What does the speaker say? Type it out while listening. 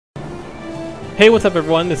Hey, what's up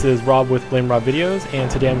everyone? This is Rob with Blamerobvideos, and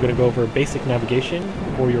today I'm going to go over basic navigation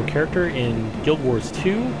for your character in Guild Wars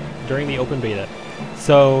 2 during the open beta.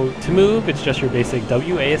 So to move, it's just your basic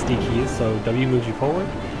WASD keys, so W moves you forward,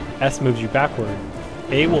 S moves you backward,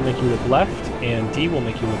 A will make you look left, and D will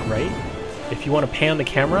make you look right. If you want to pan the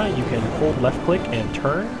camera, you can hold left click and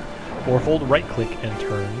turn, or hold right click and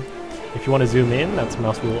turn. If you want to zoom in, that's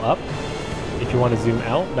mouse wheel up. If you want to zoom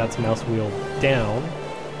out, that's mouse wheel down.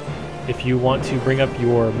 If you want to bring up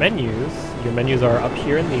your menus are up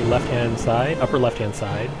here in the left-hand side, upper left-hand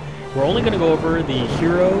side. We're only going to go over the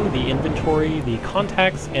hero, the inventory, the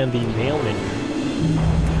contacts, and the mail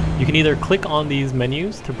menu. You can either click on these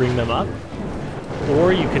menus to bring them up,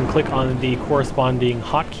 or you can click on the corresponding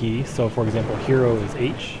hotkey. So for example, hero is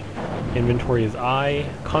H, inventory is I,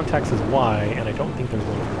 contacts is Y, and I don't think there's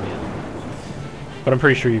one for mail. But I'm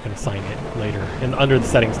pretty sure you can assign it later. And under the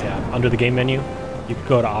settings tab, under the game menu, you can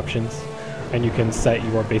go to options, and you can set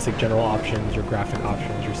your basic general options, your graphic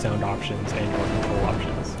options, your sound options, and your control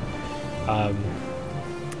options.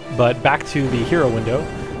 But back to the hero window.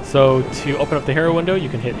 So to open up the hero window, you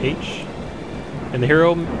can hit H. In the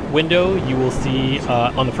hero window, you will see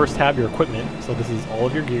on the first tab your equipment. So this is all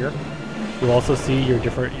of your gear. You'll also see your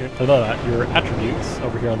your attributes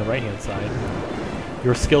over here on the right-hand side.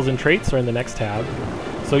 Your skills and traits are in the next tab.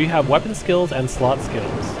 So you have weapon skills and slot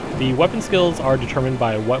skills. The weapon skills are determined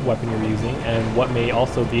by what weapon you're using and what may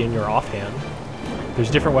also be in your offhand.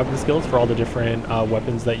 There's different weapon skills for all the different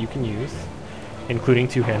weapons that you can use, including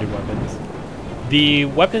two-handed weapons. The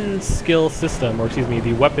weapon skill system, or excuse me,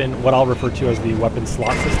 the weapon, what I'll refer to as the weapon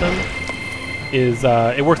slot system, is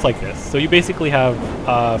it works like this. So you basically have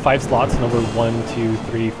 5 slots, numbered 1, 2,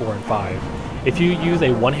 3, 4, and 5. If you use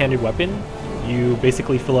a one-handed weapon, you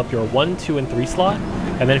basically fill up your 1, 2, and 3 slot,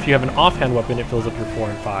 and then if you have an offhand weapon, it fills up your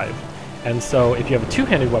 4 and 5. And so if you have a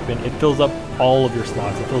two-handed weapon, it fills up all of your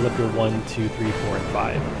slots. It fills up your 1, 2, 3, 4, and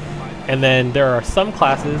 5. And then there are some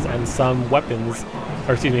classes and some weapons,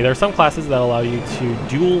 or excuse me, there are some classes that allow you to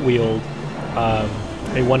dual wield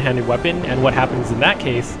a one-handed weapon, and what happens in that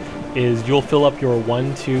case is you'll fill up your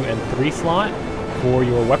 1, 2, and 3 slot for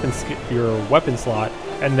your weapon slot,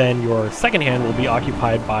 and then your second hand will be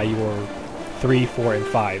occupied by your 3, 4, and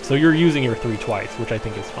 5. So you're using your 3 twice, which I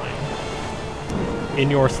think is fine.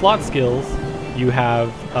 In your slot skills, you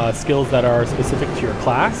have skills that are specific to your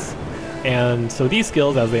class, and so these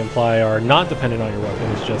skills, as they imply, are not dependent on your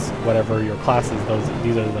weapon. It's just whatever your class is,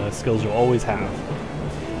 these are the skills you'll always have.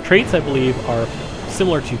 Traits, I believe, are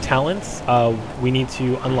similar to talents. We need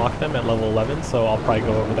to unlock them at level 11, so I'll probably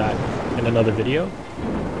go over that in another video.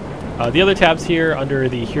 The other tabs here under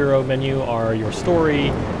the hero menu are your story,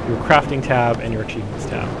 your crafting tab, and your achievements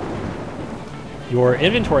tab. Your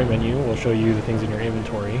inventory menu will show you the things in your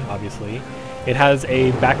inventory, obviously. It has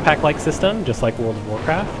a backpack-like system, just like World of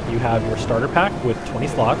Warcraft. You have your starter pack with 20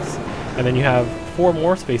 slots, and then you have 4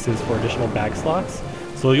 more spaces for additional bag slots.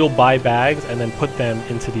 So you'll buy bags and then put them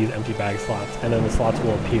into these empty bag slots, and then the slots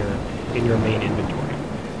will appear in your main inventory.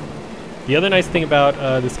 The other nice thing about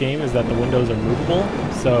this game is that the windows are movable,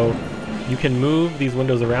 so you can move these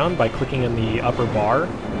windows around by clicking in the upper bar,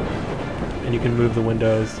 and you can move the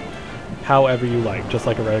windows however you like, just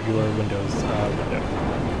like a regular Windows window.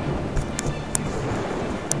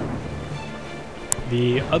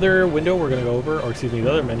 The other window we're going to go over, or excuse me, the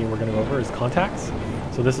other menu we're going to go over is contacts.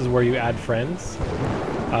 So this is where you add friends.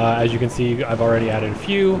 As you can see, I've already added a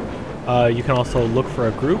few. You can also look for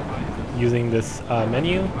a group using this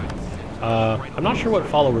menu. I'm not sure what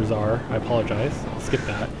followers are, I apologize, I'll skip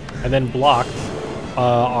that. And then blocked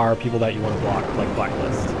are people that you want to block, like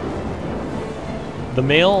blacklist. The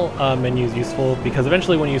mail menu is useful because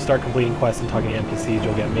eventually when you start completing quests and talking to NPCs,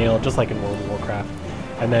 you'll get mail, just like in World of Warcraft.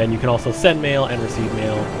 And then you can also send mail and receive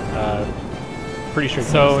mail. Pretty sure.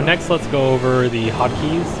 So next let's go over the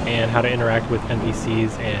hotkeys and how to interact with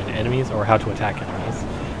NPCs and enemies, or how to attack enemies.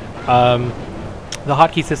 The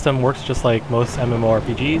hotkey system works just like most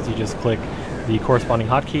MMORPGs. You just click the corresponding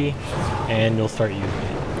hotkey and you'll start using it.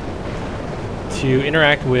 To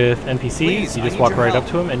interact with NPCs, you just walk right up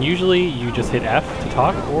to them, and usually you just hit F to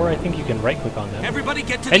talk, or I think you can right click on them. Everybody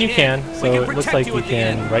get to and the you can, end. so it looks like you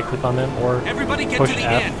can right click on them or push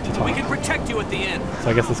F to talk. We can protect you at the end. So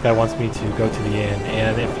I guess this guy wants me to go to the inn,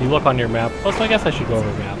 and if you look on your map, oh, so I guess I should go over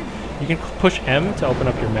the map. You can push M to open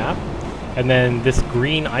up your map, and then this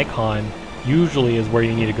green icon usually is where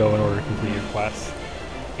you need to go in order to complete your quest.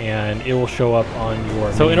 And it will show up on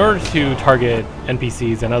your... So in order to target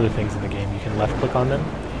NPCs and other things in the game, you can left click on them,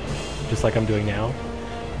 just like I'm doing now.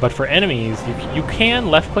 But for enemies, you can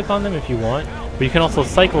left click on them if you want, but you can also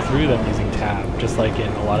cycle through them using tab, just like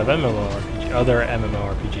in a lot of other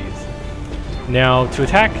MMORPGs. Now, to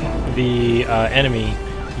attack the enemy,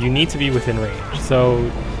 you need to be within range. So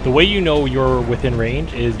the way you know you're within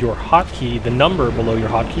range is your hotkey, the number below your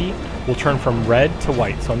hotkey, will turn from red to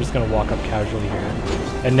white. So I'm just going to walk up casually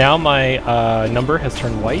here. And now my number has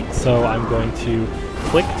turned white, so I'm going to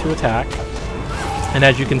click to attack. And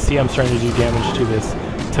as you can see, I'm starting to do damage to this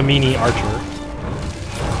Tamini archer.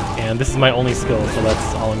 And this is my only skill, so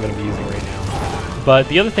that's all I'm going to be using right now. But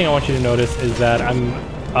the other thing I want you to notice is that I'm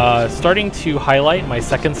starting to highlight my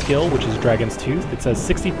second skill, which is Dragon's Tooth. It says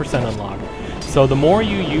 60% unlocked. So the more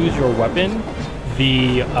you use your weapon,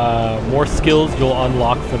 the more skills you'll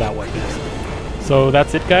unlock for that weapon. So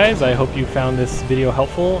that's it, guys. I hope you found this video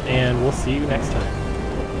helpful, and we'll see you next time.